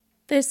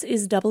This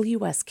is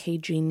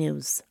WSKG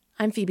News.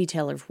 I'm Phoebe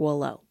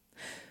Taylor-Wollo.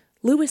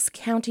 Lewis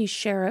County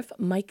Sheriff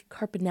Mike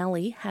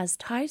Carpinelli has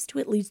ties to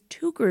at least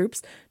two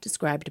groups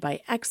described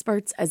by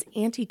experts as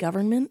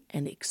anti-government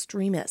and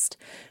extremist.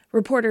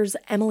 Reporters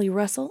Emily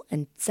Russell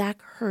and Zach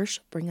Hirsch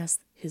bring us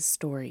his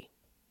story.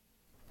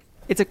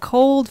 It's a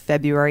cold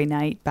February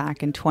night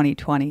back in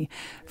 2020.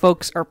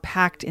 Folks are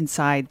packed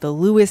inside the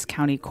Lewis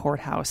County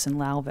Courthouse in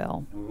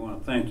Lowville. We want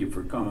to thank you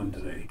for coming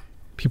today.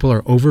 People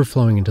are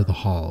overflowing into the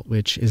hall,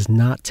 which is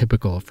not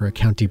typical for a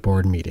county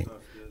board meeting.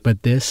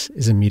 But this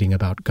is a meeting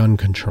about gun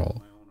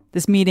control.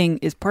 This meeting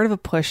is part of a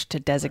push to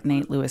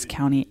designate Lewis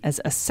County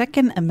as a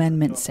Second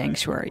Amendment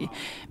sanctuary,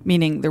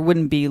 meaning there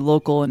wouldn't be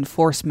local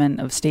enforcement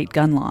of state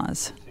gun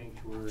laws.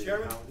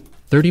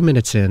 30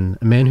 minutes in,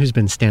 a man who's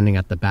been standing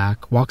at the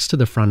back walks to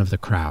the front of the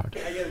crowd.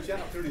 I get a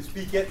opportunity to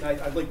speak it,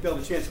 and I'd like to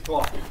have a chance to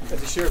talk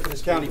as the sheriff of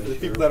this county for the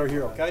people that are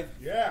here, okay?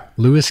 Yeah.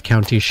 Lewis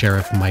County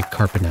Sheriff Mike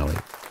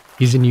Carpinelli.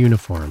 He's in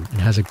uniform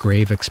and has a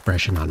grave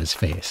expression on his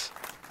face.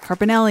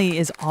 Carpinelli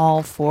is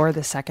all for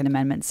the Second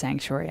Amendment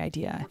sanctuary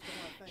idea.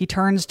 He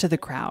turns to the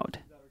crowd.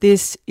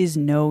 This is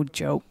no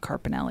joke,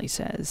 Carpinelli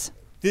says.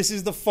 This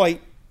is the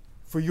fight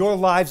for your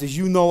lives as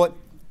you know it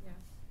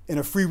in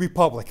a free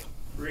republic.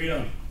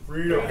 Freedom.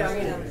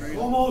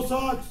 Almost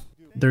odds.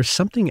 There's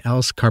something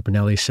else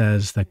Carpinelli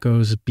says that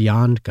goes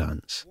beyond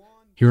guns.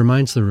 He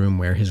reminds the room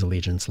where his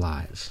allegiance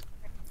lies.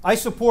 I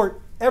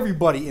support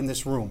everybody in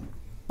this room,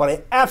 but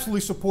I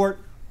absolutely support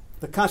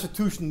the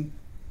Constitution,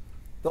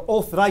 the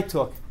oath that I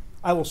took.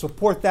 I will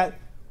support that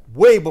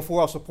way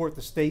before I'll support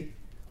the state,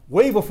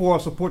 way before I'll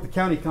support the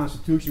county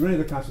constitution or any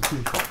other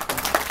constitution.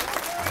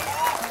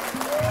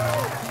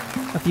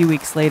 A few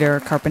weeks later,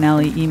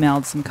 Carpinelli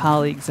emailed some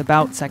colleagues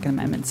about Second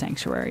Amendment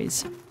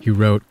sanctuaries. He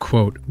wrote,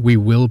 quote, "We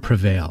will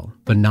prevail,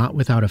 but not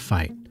without a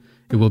fight.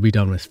 It will be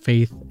done with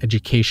faith,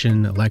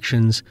 education,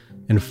 elections,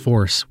 and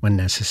force when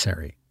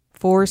necessary."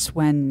 Force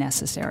when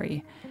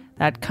necessary.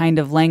 That kind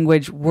of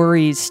language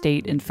worries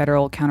state and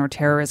federal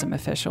counterterrorism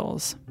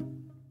officials.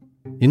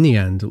 In the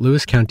end,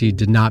 Lewis County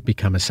did not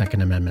become a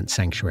Second Amendment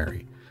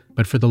sanctuary.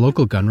 But for the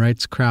local gun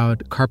rights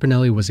crowd,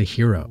 Carpinelli was a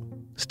hero.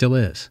 Still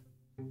is.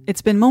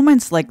 It's been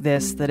moments like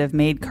this that have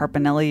made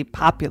Carpinelli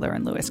popular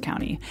in Lewis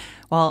County.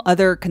 While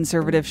other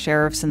conservative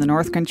sheriffs in the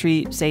North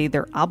Country say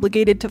they're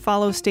obligated to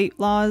follow state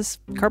laws,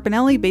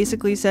 Carpinelli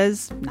basically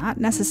says not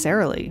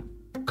necessarily.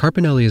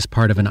 Carpinelli is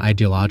part of an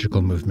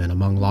ideological movement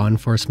among law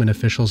enforcement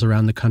officials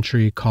around the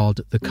country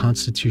called the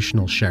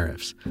Constitutional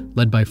Sheriffs,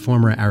 led by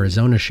former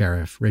Arizona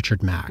Sheriff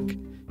Richard Mack.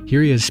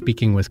 Here he is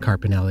speaking with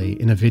Carpinelli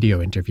in a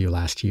video interview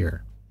last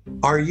year.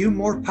 Are you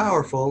more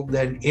powerful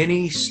than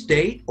any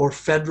state or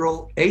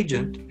federal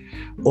agent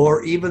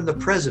or even the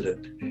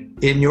president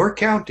in your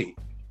county?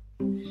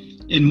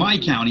 In my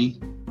county,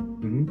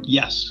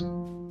 yes.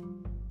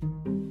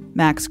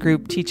 Mack's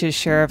group teaches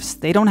sheriffs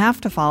they don't have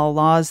to follow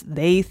laws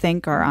they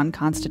think are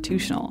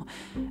unconstitutional.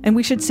 And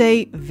we should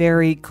say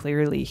very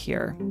clearly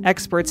here,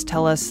 experts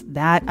tell us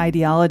that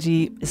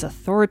ideology is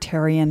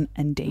authoritarian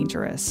and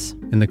dangerous.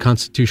 And the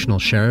Constitutional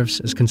Sheriffs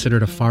is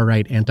considered a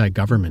far-right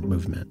anti-government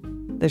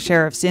movement. The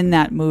sheriffs in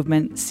that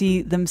movement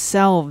see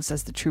themselves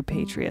as the true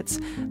patriots,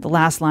 the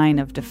last line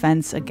of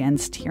defense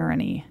against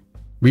tyranny.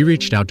 We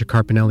reached out to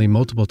Carpinelli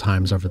multiple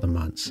times over the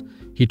months.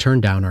 He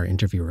turned down our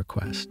interview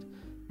request.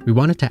 We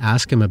wanted to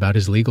ask him about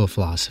his legal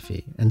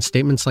philosophy and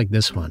statements like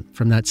this one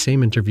from that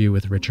same interview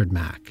with Richard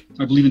Mack.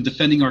 I believe in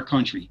defending our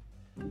country.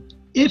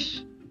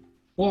 If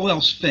all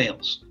else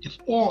fails,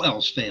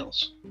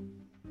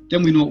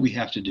 then we know what we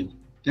have to do.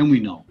 Then we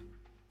know.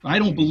 I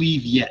don't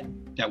believe yet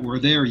that we're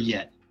there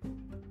yet.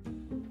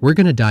 We're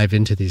going to dive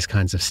into these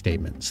kinds of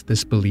statements,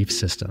 this belief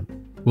system.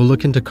 We'll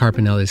look into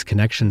Carpinelli's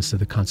connections to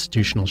the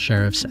Constitutional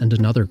Sheriffs and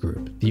another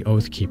group, the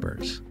Oath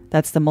Keepers.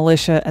 That's the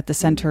militia at the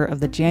center of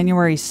the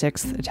January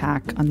 6th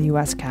attack on the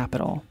U.S.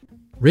 Capitol.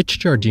 Rich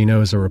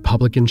Giardino is a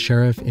Republican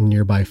sheriff in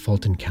nearby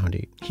Fulton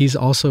County. He's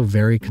also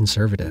very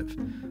conservative.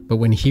 But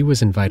when he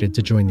was invited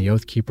to join the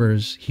Oath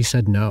Keepers, he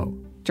said no.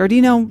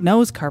 Giardino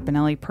knows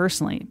Carpinelli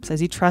personally, says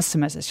he trusts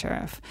him as a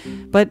sheriff,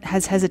 but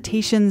has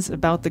hesitations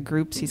about the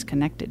groups he's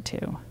connected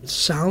to. It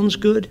sounds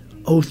good,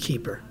 Oath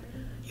Keeper.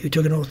 You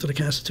took an oath to the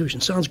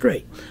Constitution. Sounds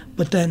great.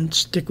 But then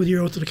stick with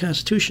your oath to the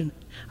Constitution.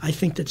 I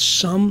think that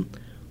some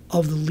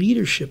of the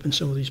leadership in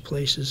some of these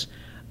places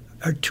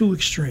are too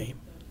extreme,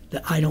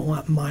 that I don't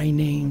want my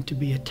name to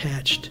be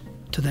attached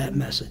to that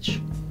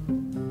message.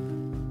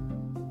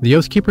 The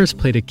Oath Keepers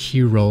played a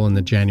key role in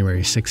the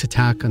January 6th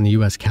attack on the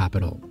U.S.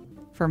 Capitol.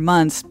 For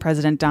months,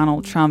 President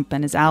Donald Trump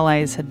and his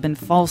allies had been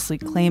falsely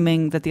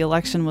claiming that the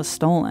election was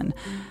stolen.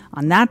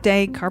 On that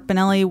day,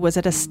 Carpinelli was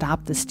at a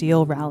Stop the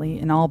Steal rally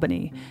in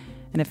Albany.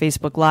 In a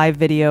Facebook Live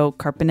video,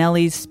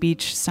 Carpinelli's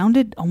speech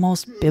sounded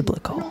almost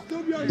biblical.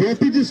 Don't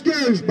be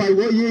discouraged by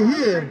what you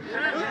hear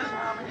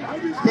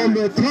from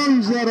the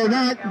tongues that are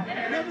not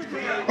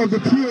of the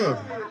pure.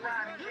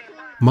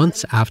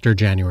 Months after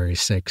January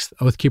 6th,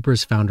 Oath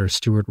Keepers founder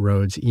Stuart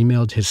Rhodes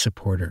emailed his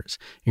supporters,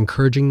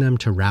 encouraging them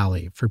to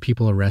rally for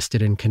people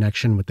arrested in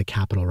connection with the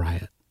Capitol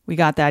riot. We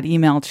got that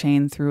email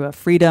chain through a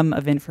Freedom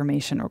of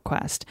Information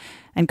request,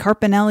 and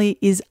Carpinelli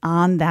is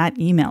on that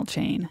email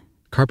chain.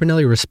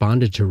 Carpinelli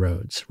responded to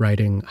Rhodes,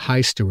 writing,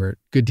 "Hi, Stuart.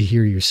 Good to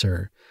hear you,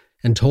 sir,"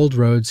 and told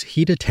Rhodes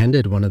he'd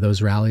attended one of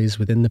those rallies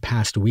within the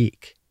past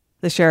week.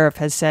 The sheriff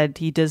has said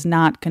he does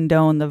not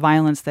condone the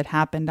violence that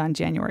happened on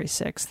January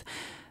 6th,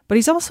 but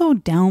he's also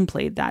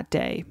downplayed that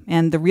day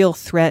and the real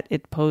threat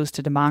it posed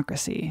to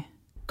democracy.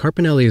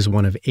 Carpinelli is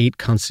one of 8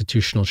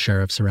 constitutional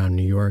sheriffs around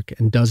New York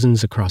and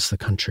dozens across the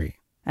country.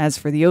 As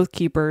for the Oath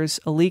Keepers,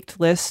 a leaked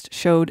list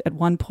showed at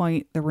one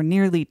point there were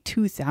nearly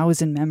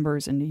 2,000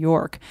 members in New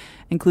York,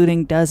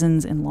 including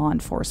dozens in law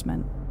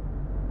enforcement.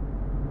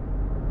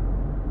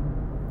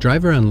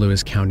 Drive around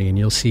Lewis County and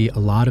you'll see a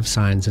lot of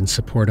signs in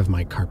support of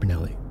Mike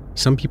Carpinelli.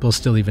 Some people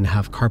still even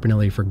have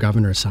Carpinelli for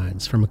governor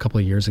signs from a couple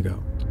of years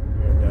ago.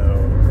 We're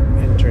now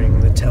entering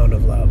the town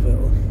of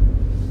Loudville.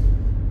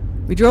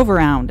 We drove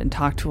around and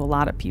talked to a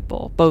lot of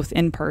people, both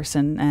in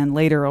person and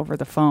later over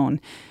the phone.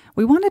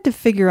 We wanted to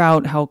figure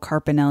out how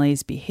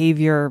Carpinelli's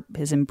behavior,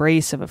 his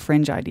embrace of a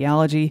fringe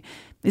ideology,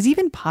 is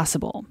even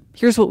possible.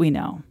 Here's what we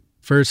know.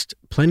 First,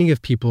 plenty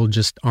of people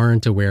just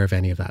aren't aware of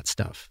any of that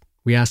stuff.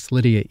 We asked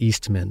Lydia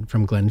Eastman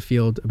from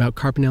Glenfield about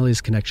Carpinelli's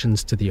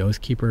connections to the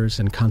Oath Keepers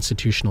and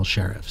constitutional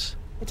sheriffs.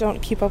 I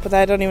don't keep up with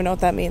that. I don't even know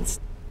what that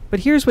means. But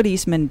here's what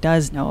Eastman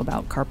does know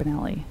about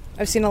Carpinelli.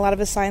 I've seen a lot of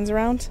his signs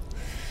around.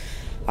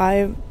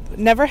 I've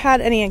never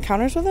had any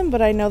encounters with him,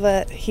 but I know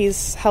that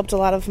he's helped a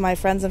lot of my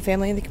friends and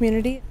family in the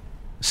community.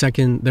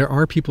 Second, there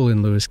are people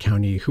in Lewis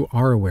County who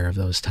are aware of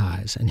those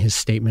ties and his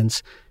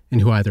statements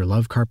and who either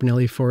love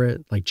Carpinelli for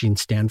it, like Gene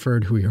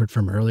Stanford, who we heard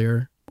from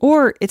earlier,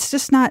 or it's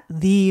just not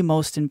the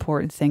most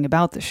important thing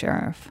about the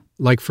sheriff.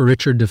 Like for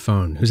Richard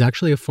Defone, who's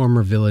actually a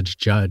former village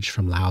judge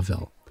from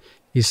Loudville.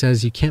 He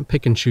says you can't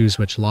pick and choose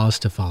which laws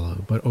to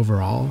follow, but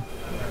overall...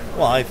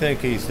 Well, I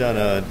think he's done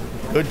a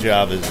good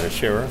job as a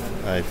sheriff.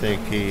 I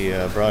think he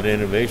brought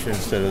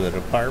innovations to the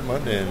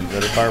department, and the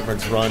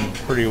department's run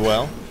pretty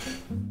well.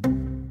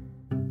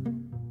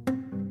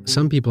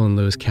 Some people in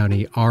Lewis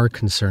County are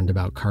concerned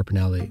about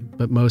Carpinelli,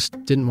 but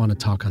most didn't want to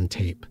talk on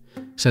tape,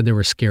 said they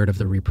were scared of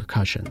the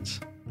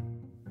repercussions.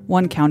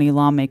 One county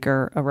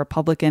lawmaker, a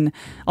Republican,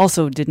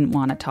 also didn't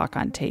want to talk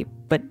on tape,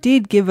 but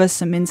did give us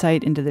some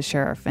insight into the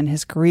sheriff and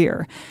his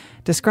career,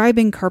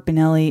 describing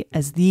Carpinelli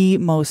as the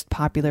most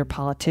popular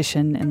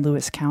politician in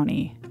Lewis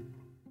County.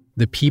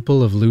 The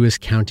people of Lewis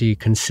County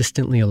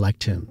consistently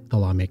elect him, the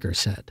lawmaker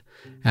said,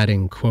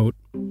 adding, quote,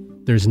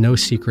 "There's no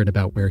secret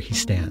about where he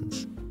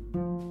stands."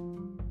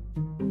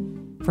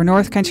 For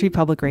North Country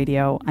Public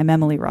Radio, I'm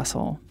Emily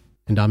Russell.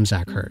 And I'm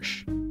Zach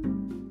Hirsch.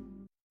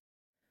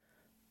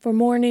 For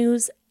more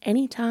news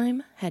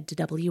anytime, head to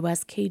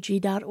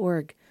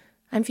WSKG.org.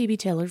 I'm Phoebe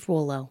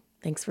Taylor-Wollo.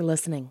 Thanks for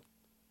listening.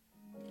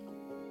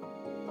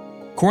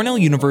 Cornell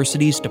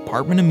University's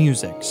Department of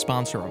Music,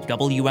 sponsor of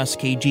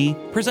WSKG,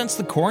 presents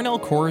the Cornell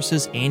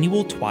Chorus's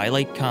annual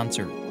Twilight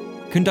Concert.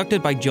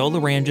 Conducted by Joe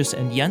Larangis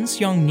and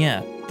Jens-Young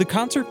Nye, the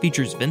concert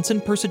features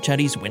Vincent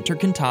Persicetti's Winter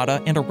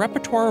Cantata and a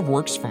repertoire of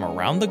works from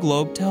around the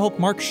globe to help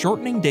mark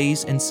shortening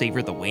days and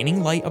savor the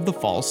waning light of the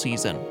fall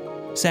season.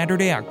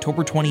 Saturday,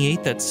 October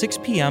 28th at 6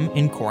 p.m.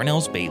 in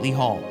Cornell's Bailey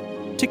Hall.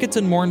 Tickets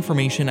and more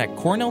information at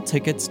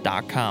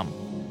cornelltickets.com.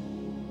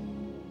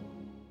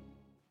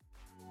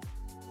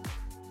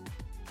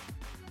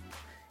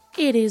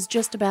 It is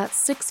just about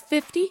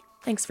 6:50.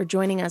 Thanks for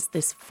joining us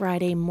this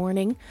Friday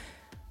morning.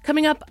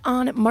 Coming up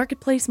on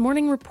Marketplace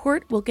Morning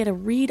Report, we'll get a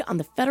read on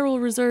the Federal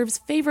Reserve's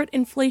favorite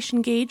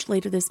inflation gauge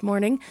later this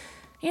morning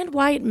and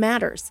why it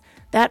matters.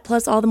 That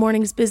plus all the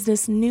morning's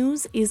business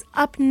news is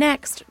up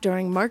next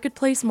during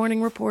Marketplace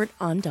Morning Report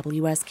on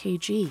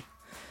WSKG.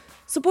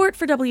 Support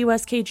for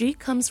WSKG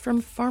comes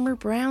from Farmer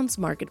Brown's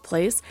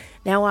Marketplace,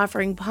 now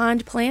offering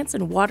pond plants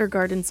and water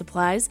garden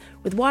supplies,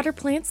 with water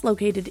plants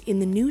located in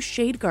the new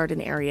shade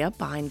garden area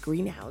behind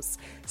Greenhouse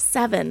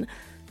 7.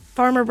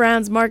 Farmer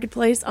Brown's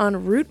Marketplace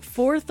on Route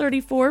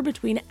 434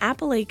 between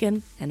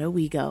Appalachian and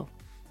Owego.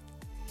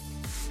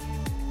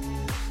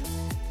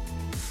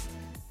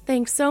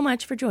 Thanks so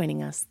much for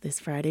joining us this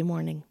Friday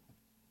morning.